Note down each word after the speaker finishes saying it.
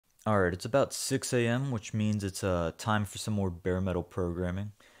Alright, it's about 6 a.m., which means it's time for some more bare metal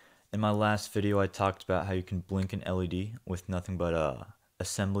programming. In my last video, I talked about how you can blink an LED with nothing but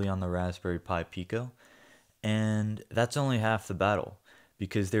assembly on the Raspberry Pi Pico, and that's only half the battle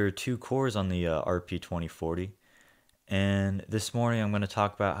because there are two cores on the RP2040. And this morning, I'm going to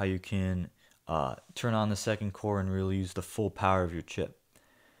talk about how you can turn on the second core and really use the full power of your chip.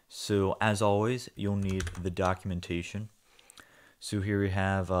 So, as always, you'll need the documentation. So here we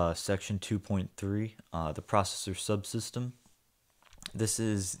have section 2.3, the processor subsystem. This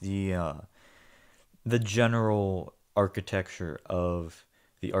is the general architecture of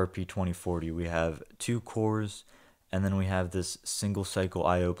the RP2040. We have two cores, and then we have this single cycle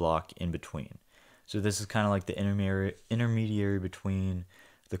I/O block in between. So this is kind of like the intermediary between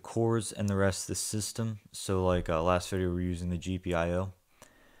the cores and the rest of the system. So like last video, we're using the GPIO,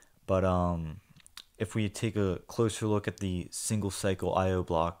 but if we take a closer look at the single cycle I/O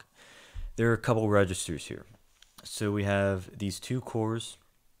block, there are a couple registers here. So we have these two cores,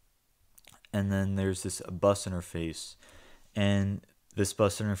 and then there's this bus interface, and this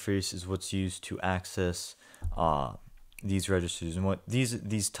bus interface is what's used to access these registers, and what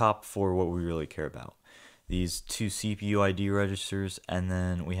these top four are what we really care about. These two CPU ID registers, and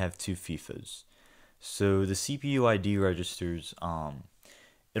then we have two FIFOs. So the CPU ID registers,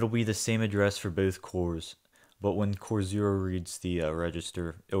 it'll be the same address for both cores, but when core 0 reads the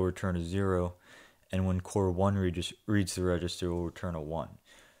register, it'll return a 0, and when core 1 reads the register, it will return a 1.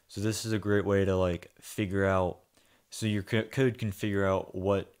 So this is a great way to like figure out, so your code can figure out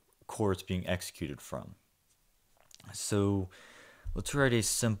what core it's being executed from. So let's write a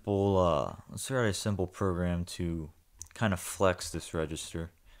simple program to kind of flex this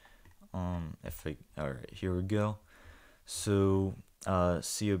register. All right, here we go. So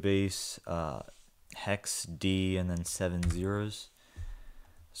CO base, hex D, and then 7 zeros.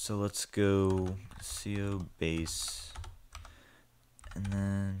 So let's go CO base, and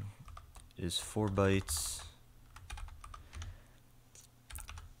then is 4 bytes,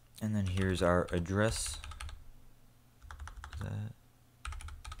 and then here's our address. Is that?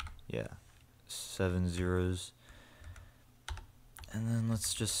 Yeah, 7 zeros. And then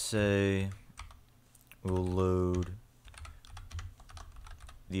let's just say we'll load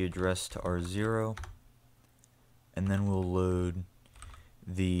the address to R0, and then we'll load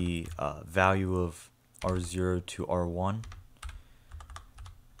the value of R0 to R1.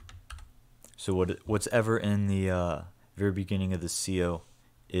 So what's ever in the very beginning of the CO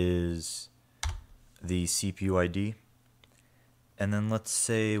is the CPU ID. And then let's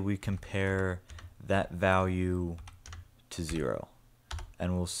say we compare that value to 0.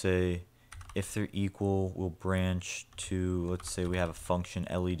 And we'll say if they're equal, we'll branch to, let's say we have a function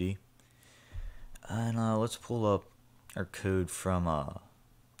LED. And let's pull up our code from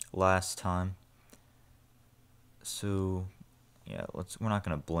last time. So yeah, we're not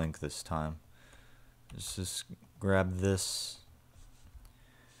gonna blink this time. Let's just grab this.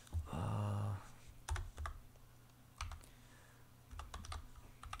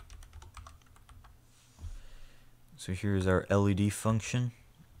 So here's our LED function.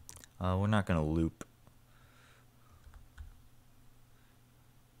 We're not gonna loop.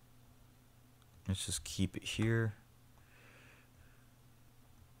 Let's just keep it here.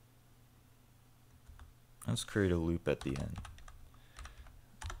 Let's create a loop at the end,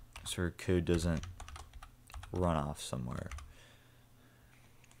 so our code doesn't run off somewhere.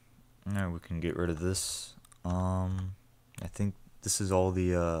 Alright, we can get rid of this. I think this is all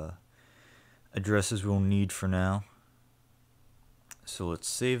the addresses we'll need for now. So let's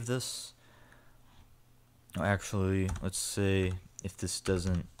save this. Actually, let's say if this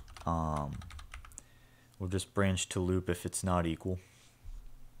doesn't, we'll just branch to loop if it's not equal.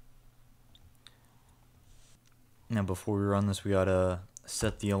 Now before we run this, we gotta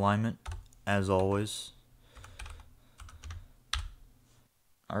set the alignment, as always.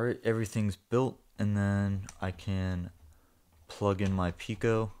 Alright, everything's built, and then I can plug in my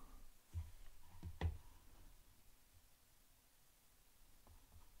pico.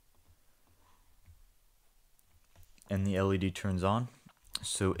 And the LED turns on.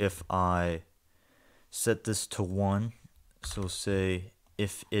 So if I set this to 1, so say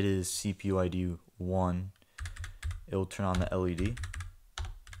if it is CPU ID 1, it will turn on the LED.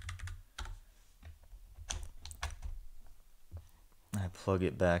 I plug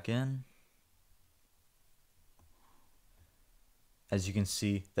it back in. As you can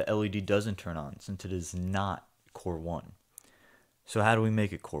see, the LED doesn't turn on since it is not core 1. So how do we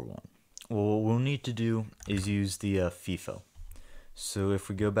make it core 1? Well, what we'll need to do is use the FIFO. So if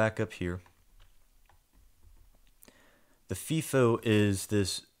we go back up here, the FIFO is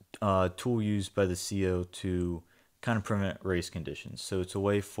this tool used by the CO to kind of prevent race conditions. So it's a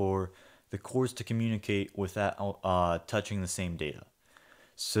way for the cores to communicate without touching the same data.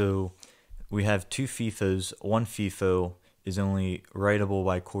 So we have two FIFOs. One FIFO is only writable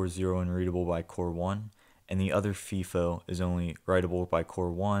by core 0 and readable by core 1, and the other FIFO is only writable by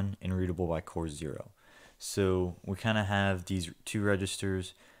core 1 and readable by core 0. So we kind of have these two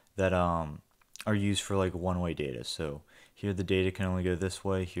registers that are used for like one-way data. So here the data can only go this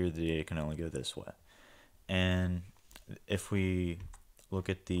way, here the data can only go this way. And if we look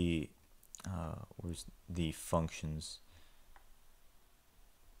at the where's the functions?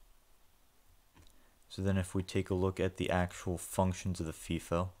 So then if we take a look at the actual functions of the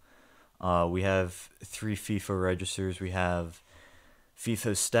FIFO, we have three FIFO registers. We have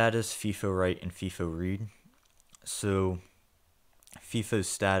FIFO status, FIFO write, and FIFO read. So FIFO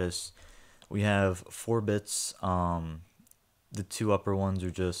status, we have 4 bits. The two upper ones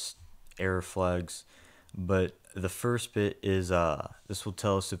are just error flags, but the first bit is this will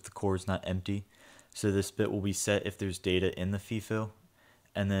tell us if the core is not empty. So this bit will be set if there's data in the FIFO.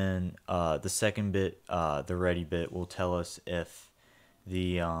 And then the second bit, the ready bit, will tell us if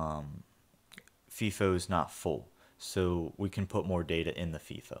the FIFO is not full. So we can put more data in the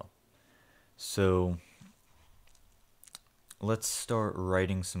FIFO. So let's start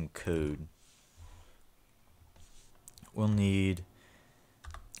writing some code. We'll need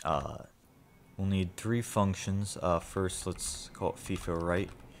 3 functions. First, let's call it FIFO write.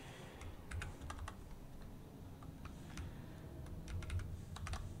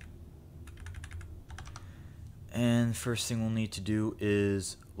 And first thing we'll need to do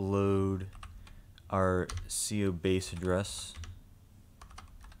is load our CO base address.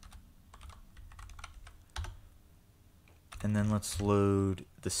 And then let's load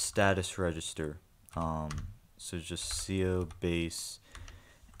the status register. So just CO base,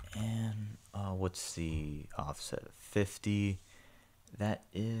 and what's the offset? 50. That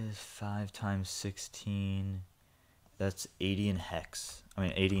is 5 times 16. That's 80 in hex.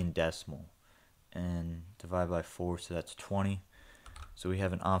 80 in decimal. And divide by 4, so that's 20. So we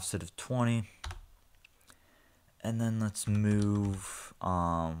have an offset of 20. And then let's move,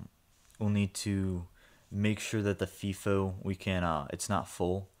 we'll need to make sure that the FIFO, we can, it's not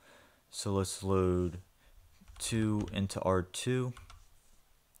full. So let's load 2 into R2,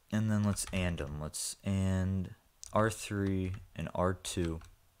 and then let's AND them. Let's AND R3 and R2.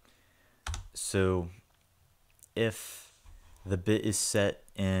 So if the bit is set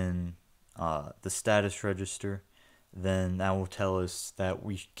in the status register, then that will tell us that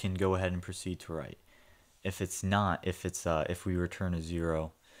we can go ahead and proceed to write. If it's not, if we return a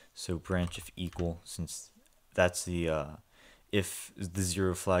 0, so branch if equal, since that's the if the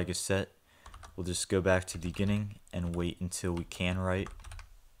 0 flag is set, we'll just go back to beginning and wait until we can write.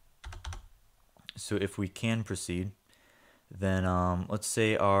 So if we can proceed, then let's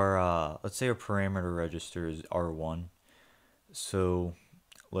say our parameter register is R1. So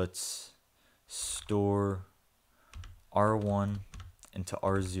let's store R1 into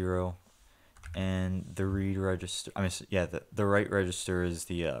R0, and the read register, the write register is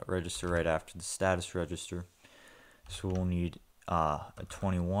the register right after the status register. So we'll need a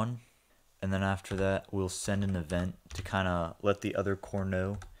 21, and then after that we'll send an event to kind of let the other core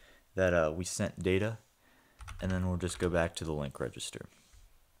know that we sent data, and then we'll just go back to the link register.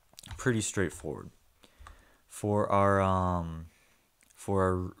 Pretty straightforward. For our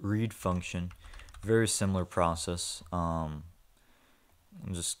read function, very similar process. I'll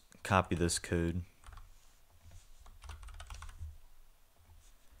just copy this code.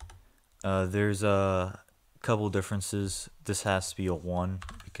 There's a couple differences. This has to be a 1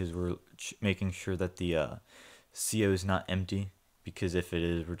 because we're making sure that the CO is not empty, because if it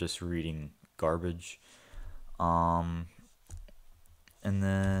is, we're just reading garbage. And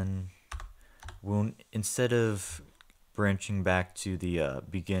then we'll, instead of branching back to the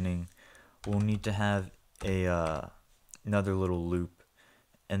beginning, we'll need to have a another little loop,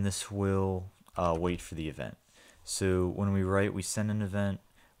 and this will wait for the event. So when we write, we send an event.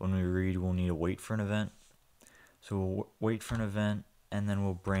 When we read, we'll need to wait for an event. So we'll wait for an event, and then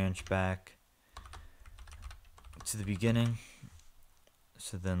we'll branch back to the beginning.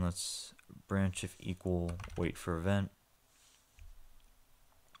 So then let's branch if equal wait for event,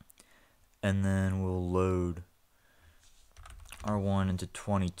 and then we'll load R1 into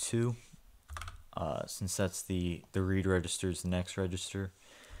 22, since that's the read register is the next register,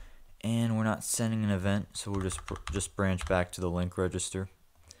 and we're not sending an event, so we'll just branch back to the link register.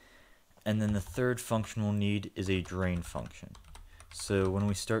 And then the third function we'll need is a drain function. So when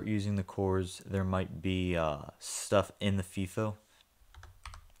we start using the cores, there might be stuff in the FIFO.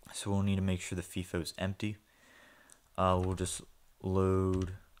 So we'll need to make sure the FIFO is empty. We'll just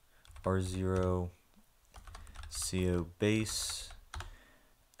load R0 CO base,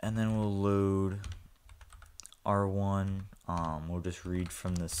 and then we'll load R1. We'll just read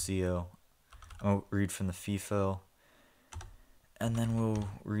from the CO, read from the FIFO, and then we'll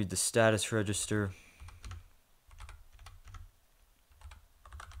read the status register.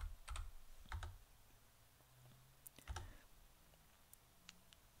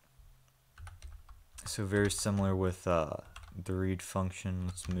 So very similar with the read function.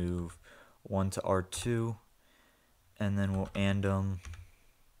 Let's move 1 to R2, and then we'll AND them.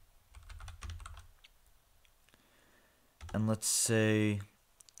 And let's say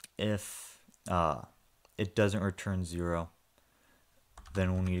if it doesn't return 0,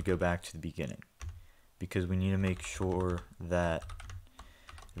 then we'll need to go back to the beginning, because we need to make sure that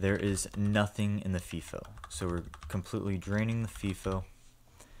there is nothing in the FIFO. So we're completely draining the FIFO.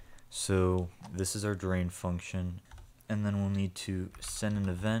 So this is our drain function, and then we'll need to send an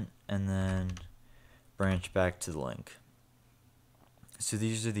event and then branch back to the link. So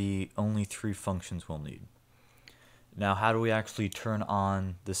these are the only 3 functions we'll need. Now, how do we actually turn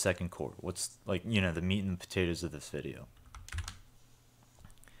on the second core? What's, like, the meat and potatoes of this video?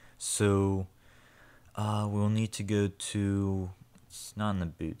 So we'll need to go to, it's not in the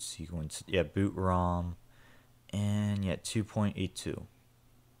boot sequence, yeah, boot ROM, and yeah, 2.82.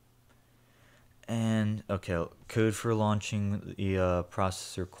 And okay, code for launching the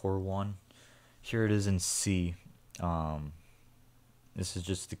processor core 1. Here it is in C. This is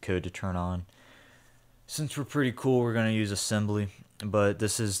just the code to turn on. Since we're pretty cool, we're going to use assembly, but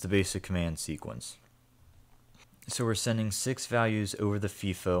this is the basic command sequence. So we're sending 6 values over the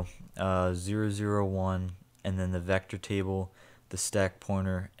FIFO, 0, 0, 1, and then the vector table, the stack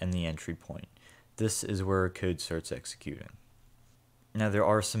pointer, and the entry point. This is where our code starts executing. Now there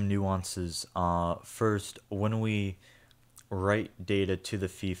are some nuances. First, when we write data to the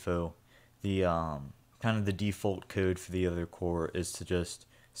FIFO, the kind of the default code for the other core is to just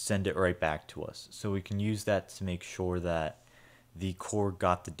send it right back to us. So we can use that to make sure that the core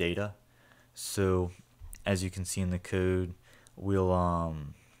got the data. So as you can see in the code, we'll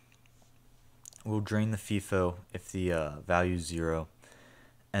drain the FIFO if the value is 0,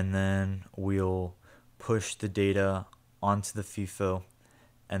 and then we'll push the data onto the FIFO,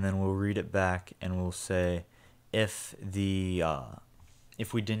 and then we'll read it back, and we'll say if we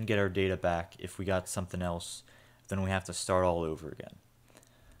didn't get our data back, if we got something else, then we have to start all over again.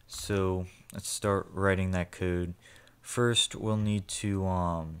 So let's start writing that code. First, we'll need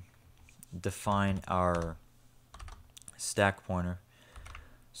to define our stack pointer.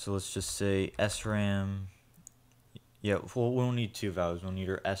 So let's just say SRAM. Yeah, we'll need 2 values. We'll need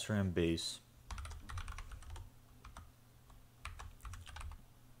our SRAM base.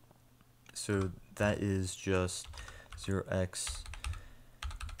 So that is just 0x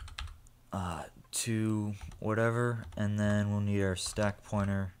to whatever, and then we'll need our stack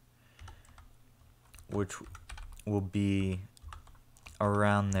pointer, which will be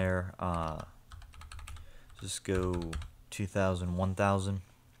around there. Just go 2000, 1000.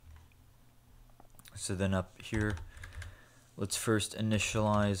 So then up here, let's first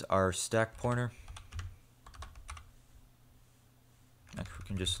initialize our stack pointer. Actually, we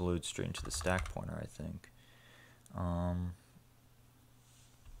can just load straight into the stack pointer, I think.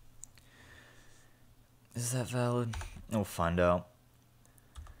 Is that valid? We'll find out.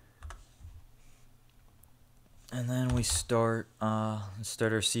 And then we start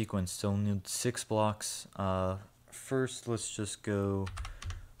our sequence. So we'll need 6 blocks. First, let's just go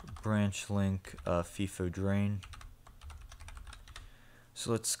branch link FIFO drain.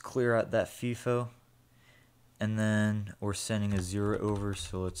 So let's clear out that FIFO, and then we're sending a 0 over,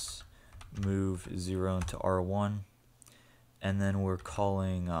 so let's move 0 into R1, and then we're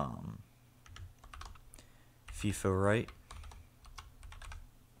calling FIFO write,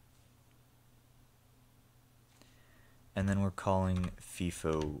 and then we're calling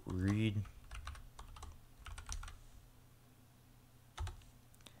FIFO read,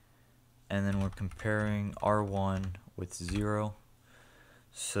 and then we're comparing R1 with 0.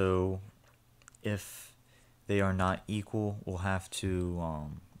 So if they are not equal, we'll have to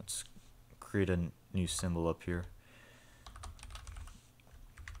let's create a new symbol up here.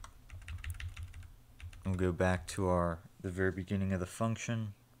 We'll go back to the very beginning of the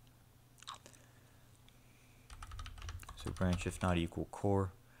function. So branch if not equal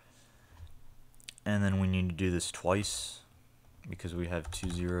core, and then we need to do this twice because we have 2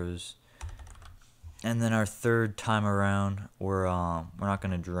 zeros. And then our third time around, we're not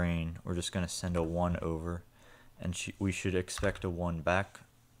going to drain. We're just going to send a 1 over, and we should expect a 1 back.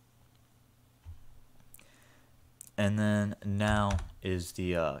 And then now is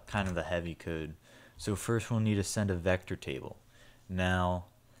the kind of the heavy code. So first we'll need to send a vector table. Now,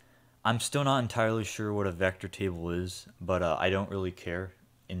 I'm still not entirely sure what a vector table is, but I don't really care,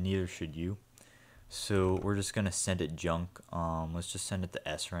 and neither should you. So we're just gonna send it junk. Let's just send it to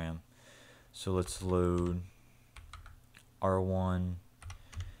SRAM. So let's load R1,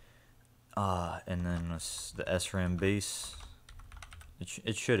 and then the SRAM base.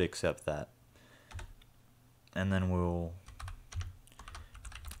 It should accept that. And then we'll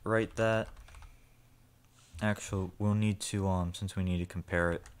write that. Actually, we'll need to, since we need to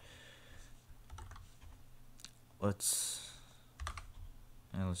compare it, let's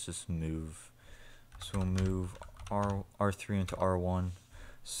just move. So we'll move R3 into R1.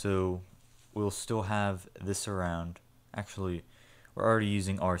 So we'll still have this around. Actually, we're already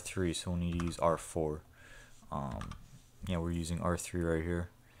using R3, so we'll need to use R4. Yeah, we're using R3 right here.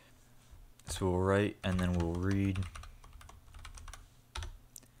 So we'll write, and then we'll read,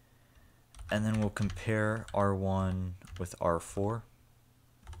 and then we'll compare R1 with R4,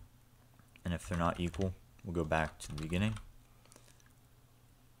 and if they're not equal, we'll go back to the beginning.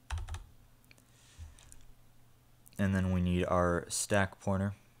 And then we need our stack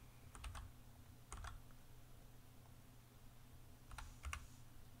pointer.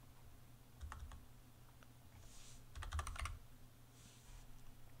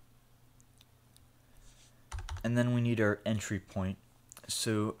 And then we need our entry point.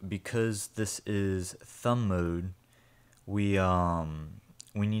 So because this is thumb mode, we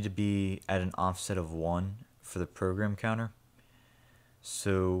need to be at an offset of 1 for the program counter.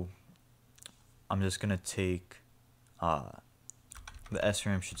 So I'm just gonna take the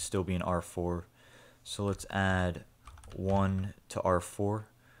SRAM should still be in R4. So let's add 1 to R4.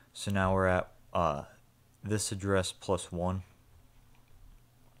 So now we're at this address plus 1.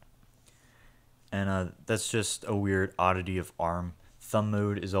 And that's just a weird oddity of ARM. Thumb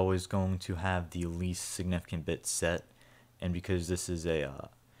mode is always going to have the least significant bit set, and because this is a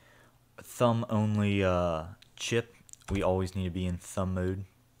thumb only chip, we always need to be in thumb mode.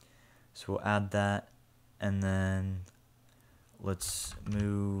 So we'll add that, and then let's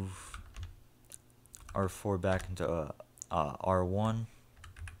move R4 back into R1.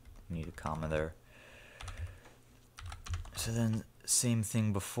 Need a comma there. So then same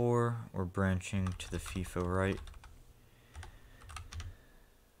thing before, we're branching to the FIFO right.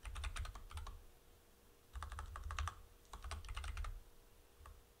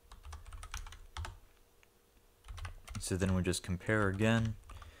 So then we just compare again.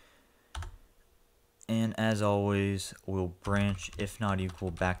 And as always, we'll branch, if not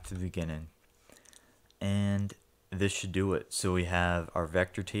equal, back to the beginning. And this should do it. So we have our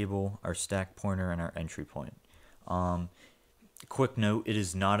vector table, our stack pointer, and our entry point. Quick note, it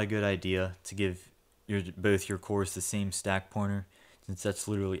is not a good idea to give both your cores the same stack pointer, since that's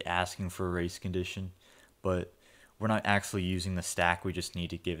literally asking for a race condition. But we're not actually using the stack, we just need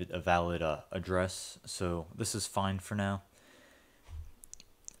to give it a valid address. So this is fine for now.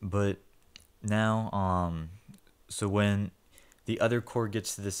 But now, so when the other core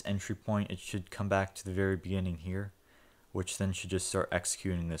gets to this entry point, it should come back to the very beginning here, which then should just start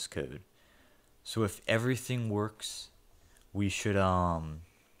executing this code. So if everything works, we should, the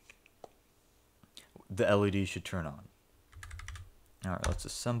LED should turn on. Alright, let's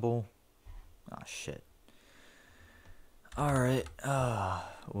assemble. Ah, shit. Alright,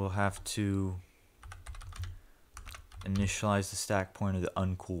 we'll have to initialize the stack pointer the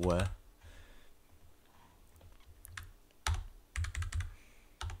uncool way.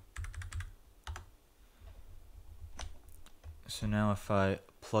 So now if I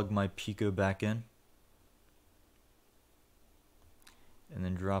plug my pico back in, and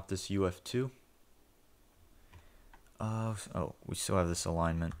then drop this UF2. Oh, we still have this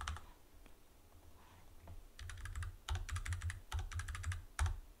alignment.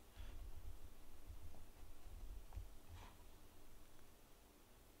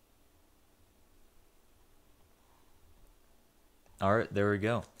 Alright, there we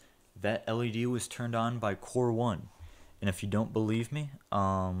go. That LED was turned on by core 1. And if you don't believe me,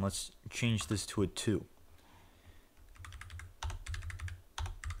 let's change this to a 2.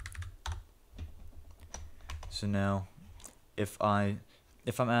 So now, if I'm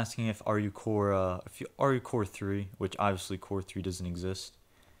asking if are you core 3, which obviously core 3 doesn't exist,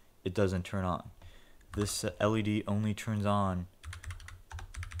 it doesn't turn on. This LED only turns on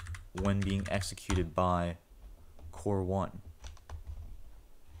when being executed by core 1.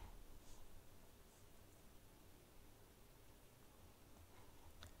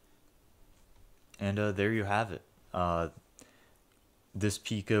 And there you have it. This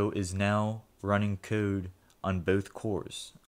pico is now running code on both cores.